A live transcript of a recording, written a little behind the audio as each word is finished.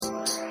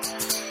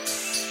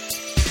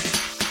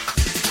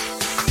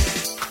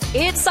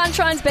It's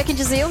Sunshine's Becky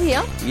Jazeel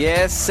here.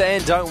 Yes,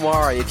 and don't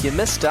worry, if you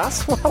missed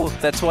us, well,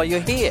 that's why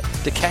you're here,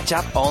 to catch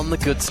up on the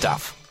good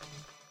stuff.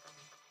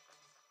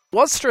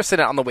 Was stressing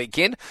out on the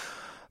weekend.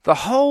 The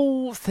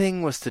whole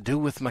thing was to do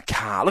with my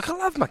car. Look, I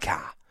love my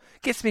car.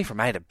 Gets me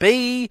from A to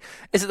B.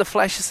 Is it the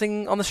flashiest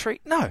thing on the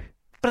street? No.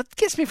 But it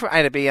gets me from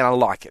A to B and I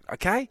like it,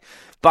 okay?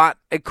 But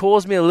it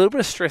caused me a little bit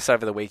of stress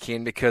over the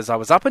weekend because I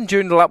was up in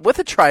Joondalup with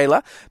a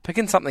trailer,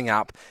 picking something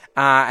up,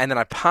 and then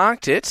I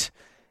parked it,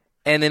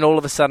 and then all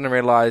of a sudden I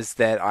realised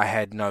that I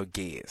had no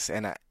gears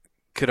and I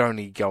could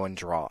only go and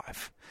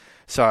drive.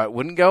 So it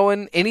wouldn't go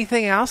in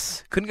anything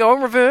else, couldn't go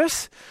in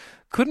reverse,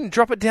 couldn't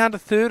drop it down to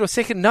third or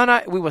second.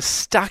 No, we were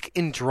stuck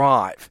in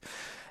drive.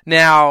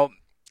 Now,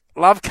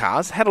 love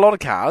cars, had a lot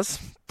of cars,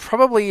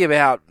 probably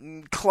about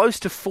close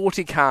to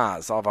 40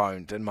 cars I've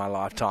owned in my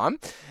lifetime.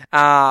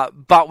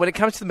 But when it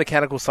comes to the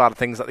mechanical side of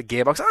things like the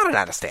gearbox, I don't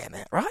understand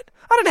that, right?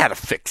 I don't know how to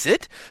fix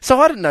it. So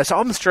I didn't know. So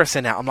I'm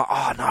stressing out. I'm like,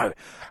 oh no,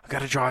 I've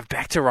got to drive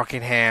back to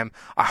Rockingham.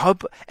 I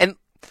hope. And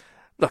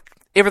look,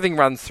 everything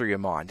runs through your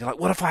mind. You're like,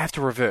 what if I have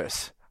to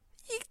reverse?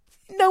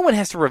 No one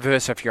has to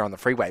reverse if you're on the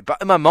freeway. But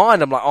in my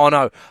mind, I'm like, oh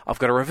no, I've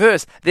got to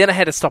reverse. Then I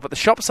had to stop at the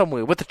shop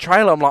somewhere with the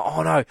trailer. I'm like,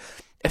 oh no,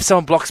 if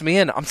someone blocks me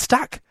in, I'm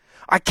stuck.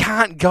 I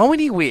can't go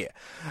anywhere.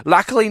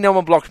 Luckily, no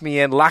one blocked me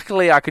in.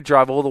 Luckily, I could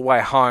drive all the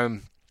way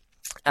home.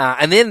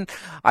 And then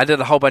I did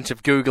a whole bunch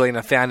of Googling and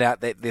I found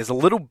out that there's a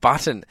little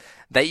button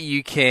that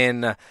you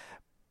can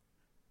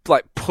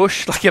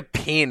push like a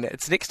pen.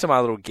 It's next to my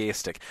little gear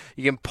stick.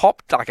 You can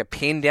pop like a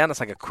pen down. It's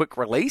like a quick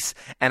release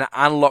and it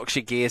unlocks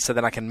your gears so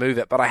then I can move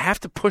it. But I have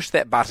to push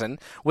that button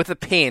with a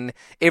pen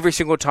every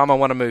single time I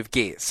want to move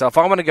gears. So if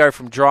I want to go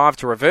from drive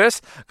to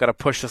reverse, I've got to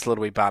push this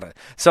little wee button.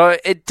 So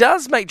it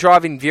does make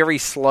driving very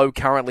slow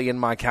currently in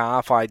my car.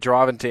 If I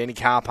drive into any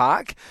car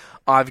park,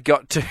 I've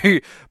got to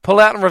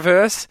pull out and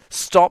reverse,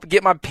 stop,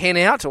 get my pen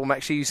out, or I'm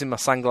actually using my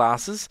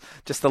sunglasses,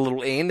 just the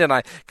little end, and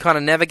I kind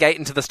of navigate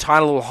into this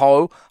tiny little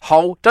hole,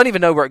 don't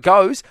even know where it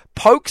goes,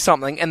 poke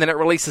something, and then it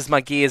releases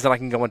my gears and I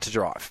can go into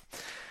drive.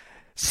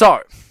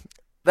 So,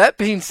 that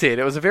being said,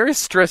 it was a very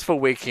stressful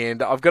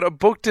weekend. I've got it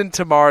booked in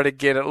tomorrow to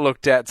get it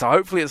looked at, so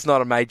hopefully it's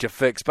not a major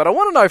fix. But I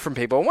want to know from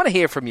people, I want to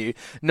hear from you,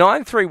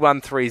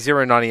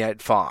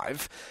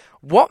 93130985,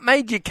 what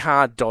made your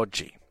car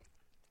dodgy?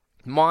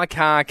 My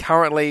car,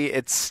 currently,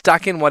 it's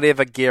stuck in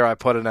whatever gear I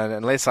put it in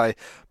unless I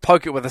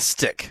poke it with a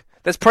stick.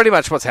 That's pretty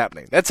much what's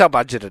happening. That's how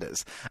budget it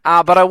is.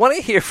 But I want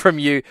to hear from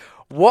you,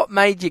 what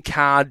made your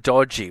car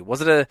dodgy?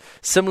 Was it a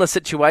similar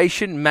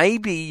situation?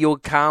 Maybe your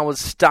car was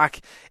stuck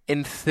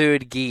in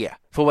third gear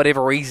for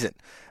whatever reason.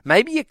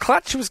 Maybe your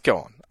clutch was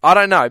gone. I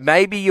don't know.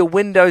 Maybe your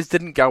windows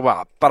didn't go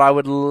up. But I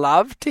would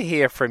love to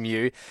hear from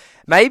you.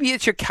 Maybe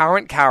it's your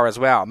current car as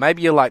well.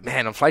 Maybe you're like,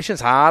 man,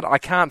 inflation's hard. I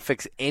can't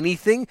fix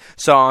anything.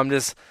 So I'm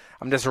just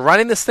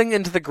running this thing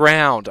into the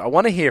ground. I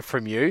want to hear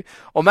from you.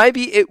 Or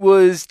maybe it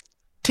was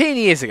 10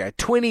 years ago,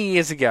 20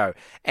 years ago,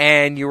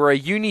 and you were a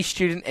uni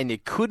student and you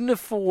couldn't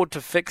afford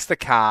to fix the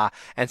car,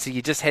 and so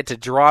you just had to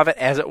drive it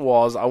as it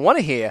was. I want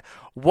to hear,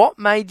 what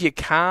made your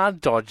car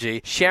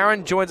dodgy?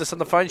 Sharon joins us on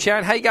the phone.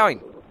 Sharon, how you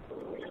going?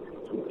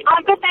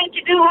 I'm good, thank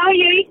you. How are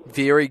you?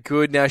 Very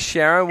good. Now,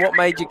 Sharon, what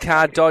made your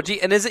car dodgy?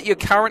 And is it your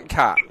current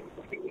car?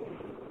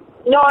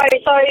 No,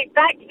 so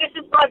this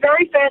is my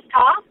very first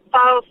car. So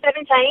I was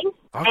 17,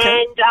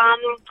 okay.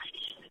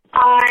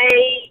 And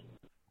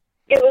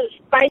it was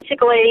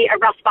basically a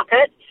rust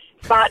bucket,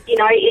 but,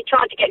 it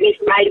tried to get me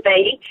from A to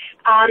B.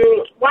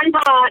 One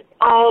part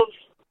of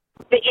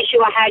the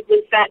issue I had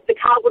was that the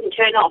car wouldn't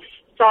turn off,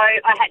 so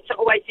I had to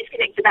always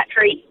disconnect the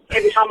battery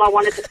every time I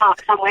wanted to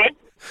park somewhere.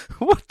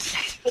 What?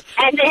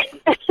 And then...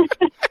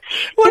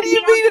 What do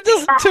you mean it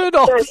doesn't turn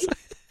off?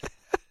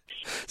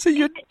 So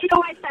it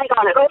always stayed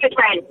on. It always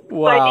ran.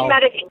 Wow. So it didn't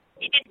matter if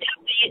you didn't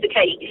have to use the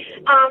key.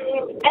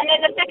 And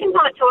then the second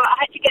part to it, I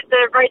had to get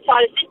the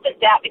roadside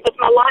assistance out because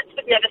my lights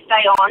would never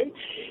stay on,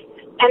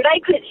 and they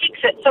couldn't fix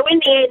it. So in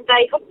the end,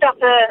 they hooked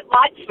up a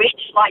light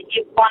switch, like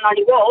you find on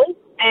your wall,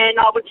 and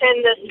I would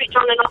turn the switch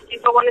on and off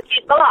if I wanted to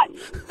use the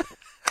lights.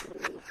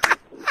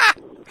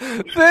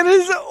 That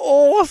is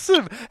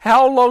awesome.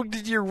 How long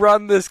did you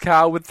run this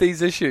car with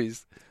these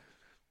issues?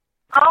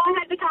 I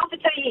had the car for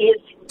 2 years.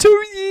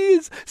 2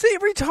 years? So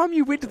every time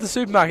you went to the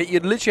supermarket,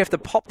 you'd literally have to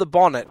pop the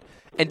bonnet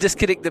and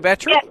disconnect the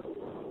battery? Yeah,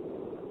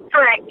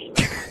 correct.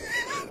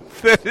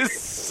 That is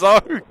so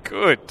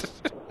good.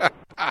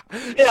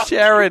 Yeah.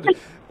 Sharon,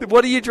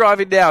 what are you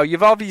driving now?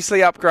 You've obviously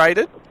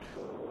upgraded.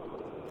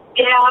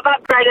 Yeah, I've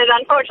upgraded.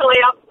 Unfortunately,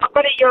 I've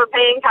got a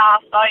European car,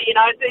 so, it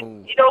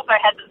also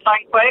has its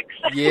own quirks.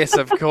 Yes,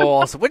 of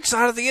course. Which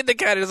side of the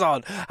indicator's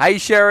on? Hey,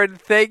 Sharon,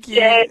 thank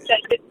you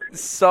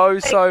so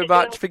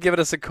much for giving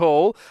us a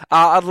call.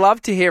 I'd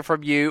love to hear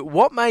from you.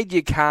 What made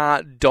your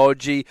car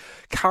dodgy,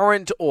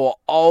 current or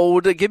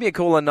old? Give me a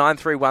call on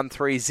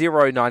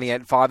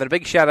 93130985. And a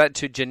big shout out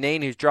to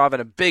Janine, who's driving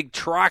a big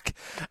truck.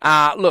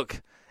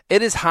 Look,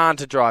 it is hard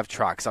to drive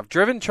trucks. I've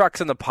driven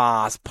trucks in the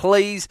past.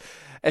 Please,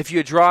 if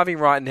you're driving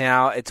right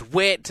now, it's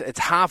wet, it's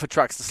hard for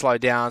trucks to slow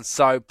down,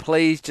 so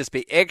please just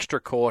be extra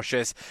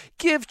cautious.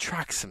 Give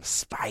trucks some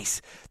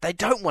space. They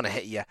don't want to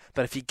hit you,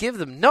 but if you give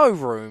them no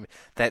room,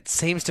 that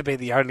seems to be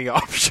the only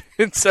option.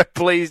 So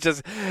please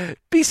just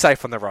be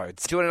safe on the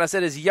roads. Joining us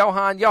is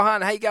Johan.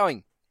 Johan, how you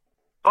going?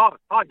 Oh,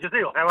 hi,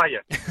 Jazeel. How are you?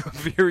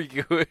 Very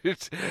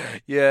good.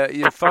 Yeah,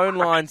 your phone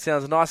line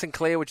sounds nice and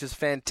clear, which is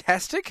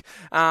fantastic.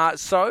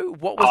 So,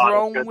 what was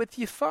wrong with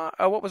your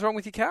what was wrong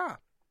with your car?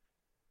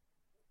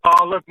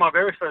 Oh, look, my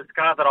very first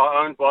car that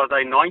I owned was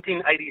a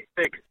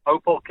 1986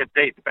 Opel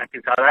Kadett back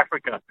in South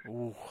Africa.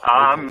 Ooh,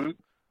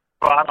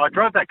 But I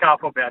drove that car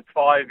for about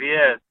 5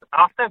 years.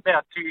 After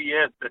about 2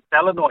 years, the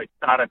solenoid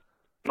started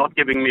not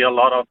giving me a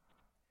lot of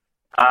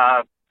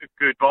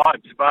good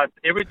vibes. But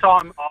every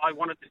time I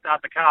wanted to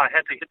start the car, I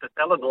had to hit the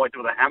solenoid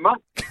with a hammer.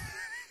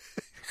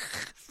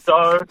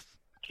 So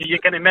you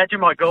can imagine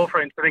my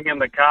girlfriend sitting in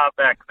the car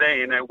back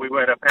then, and we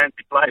were at a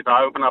fancy place.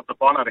 I opened up the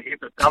bonnet to hit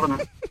the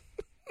solenoid.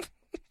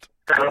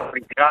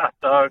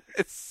 So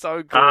it's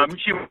so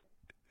good. She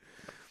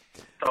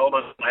told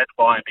us I had to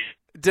buy me.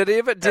 Did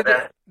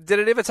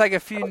it ever take a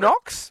few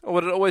knocks, or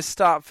would it always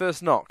start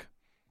first knock?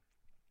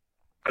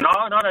 No,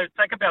 it'd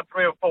take about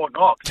 3 or 4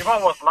 knocks. If I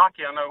was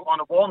lucky, on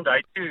a warm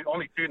day,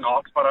 only 2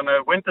 knocks, but on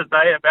a winter's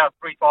day, about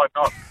 3-5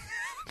 knocks.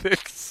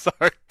 That's so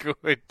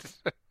good.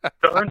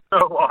 Don't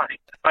know why.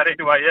 But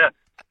anyway, yeah.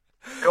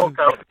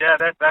 Also, yeah,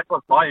 that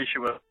was my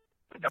issue with it.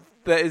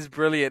 That is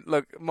brilliant.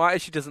 Look, my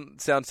issue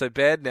doesn't sound so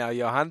bad now,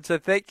 Johan, so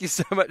thank you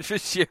so much for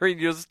sharing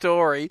your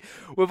story.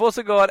 We've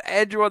also got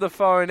Andrew on the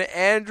phone.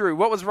 Andrew,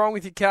 what was wrong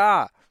with your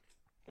car?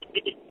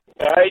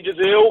 Hey,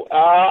 Jazeel.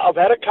 I've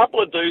had a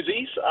couple of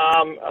doozies,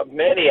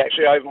 many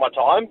actually over my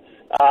time,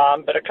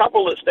 but a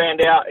couple that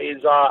stand out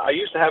is I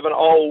used to have an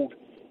old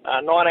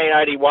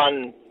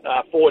 1981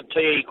 Ford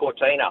TE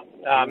Cortina,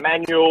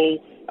 manual.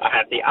 I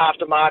had the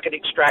aftermarket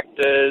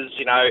extractors,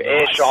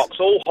 air shocks,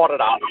 all hotted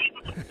up.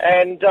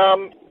 And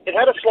it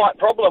had a slight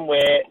problem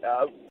where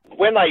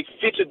when they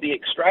fitted the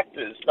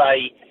extractors,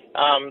 they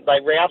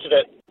routed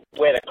it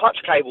where the clutch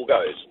cable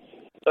goes.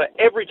 So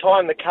every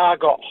time the car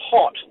got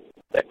hot,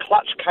 the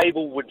clutch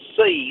cable would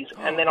seize,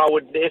 and then I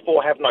would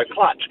therefore have no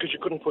clutch because you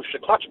couldn't push the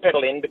clutch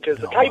pedal in because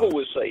the cable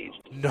was seized.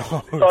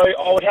 No. So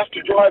I would have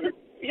to drive it.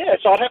 Yeah,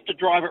 so I'd have to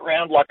drive it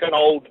around like an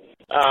old,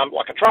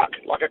 like a truck,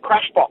 like a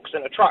crash box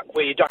in a truck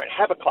where you don't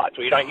have a clutch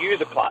or you don't use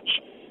a clutch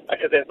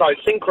because there's no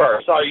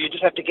synchro. So you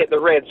just have to get the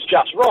revs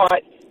just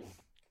right.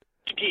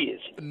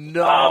 Gears.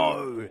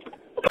 No.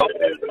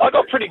 I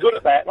got pretty good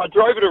at that. I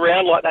drove it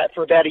around like that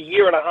for about a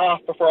year and a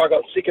half before I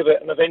got sick of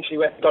it and eventually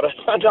went and got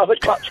another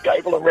clutch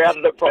cable and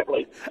routed it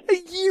properly. A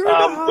year and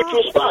a half? Which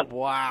was fun.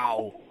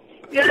 Wow.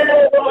 Yeah,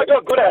 well, I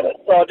got good at it,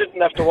 so I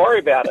didn't have to worry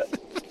about it.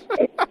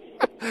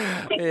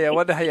 Yeah, I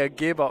wonder how your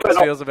gearbox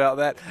feels about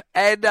that.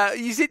 And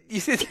you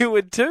said you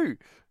would too.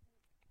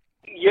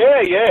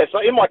 Yeah. So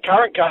in my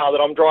current car that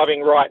I'm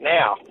driving right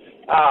now,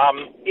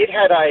 it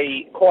had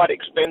a quite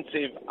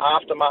expensive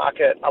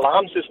aftermarket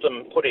alarm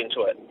system put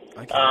into it.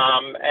 Okay.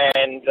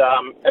 And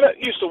it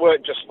used to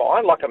work just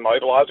fine, like a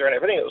mobiliser and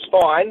everything. It was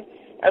fine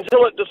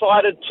until it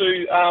decided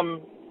to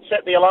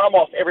set the alarm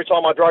off every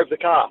time I drove the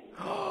car.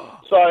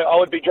 So I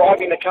would be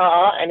driving the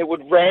car and it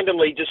would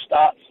randomly just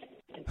start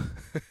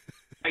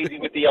crazy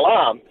with the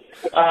alarm,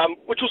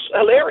 which was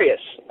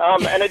hilarious.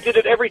 And it did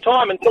it every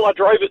time until I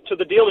drove it to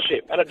the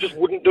dealership, and it just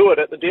wouldn't do it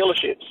at the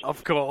dealerships.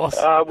 Of course.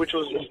 Which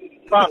was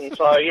fun.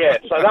 So, yeah,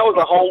 so that was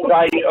a whole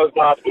day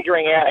of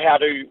figuring out how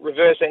to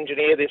reverse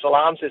engineer this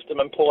alarm system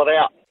and pull it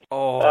out.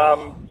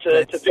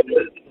 To fix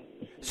it.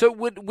 So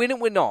when it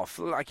went off,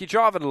 like you're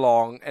driving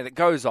along and it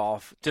goes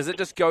off, does it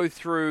just go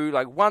through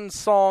like one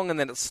song and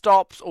then it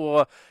stops,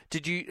 or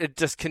it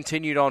just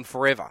continued on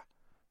forever?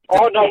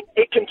 Oh, no,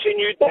 it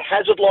continued. The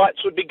hazard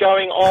lights would be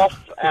going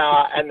off,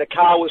 and the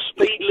car was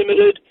speed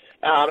limited,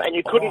 and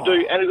you couldn't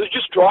and it was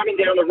just driving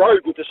down the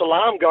road with this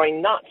alarm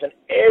going nuts, and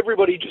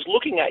everybody just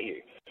looking at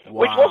you,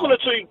 which wasn't a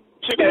too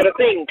bad a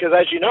thing, because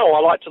as you know, I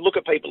like to look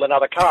at people in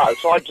other cars,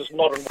 so I just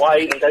nod and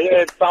wave and go,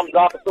 yeah, thumbs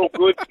up, it's all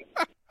good.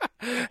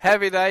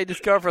 Happy day,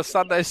 just go for a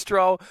Sunday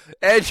stroll.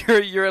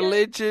 Andrew, you're a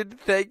legend.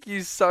 Thank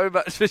you so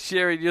much for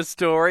sharing your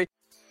story.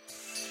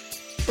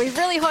 We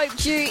really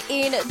hoped you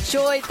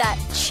enjoyed that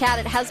chat.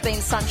 It has been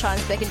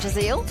Sunshine's Beck and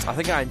Jazeel. I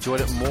think I enjoyed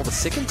it more the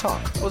second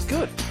time. It was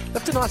good.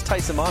 Left a nice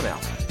taste in my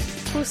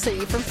mouth. We'll see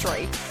you from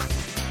 3.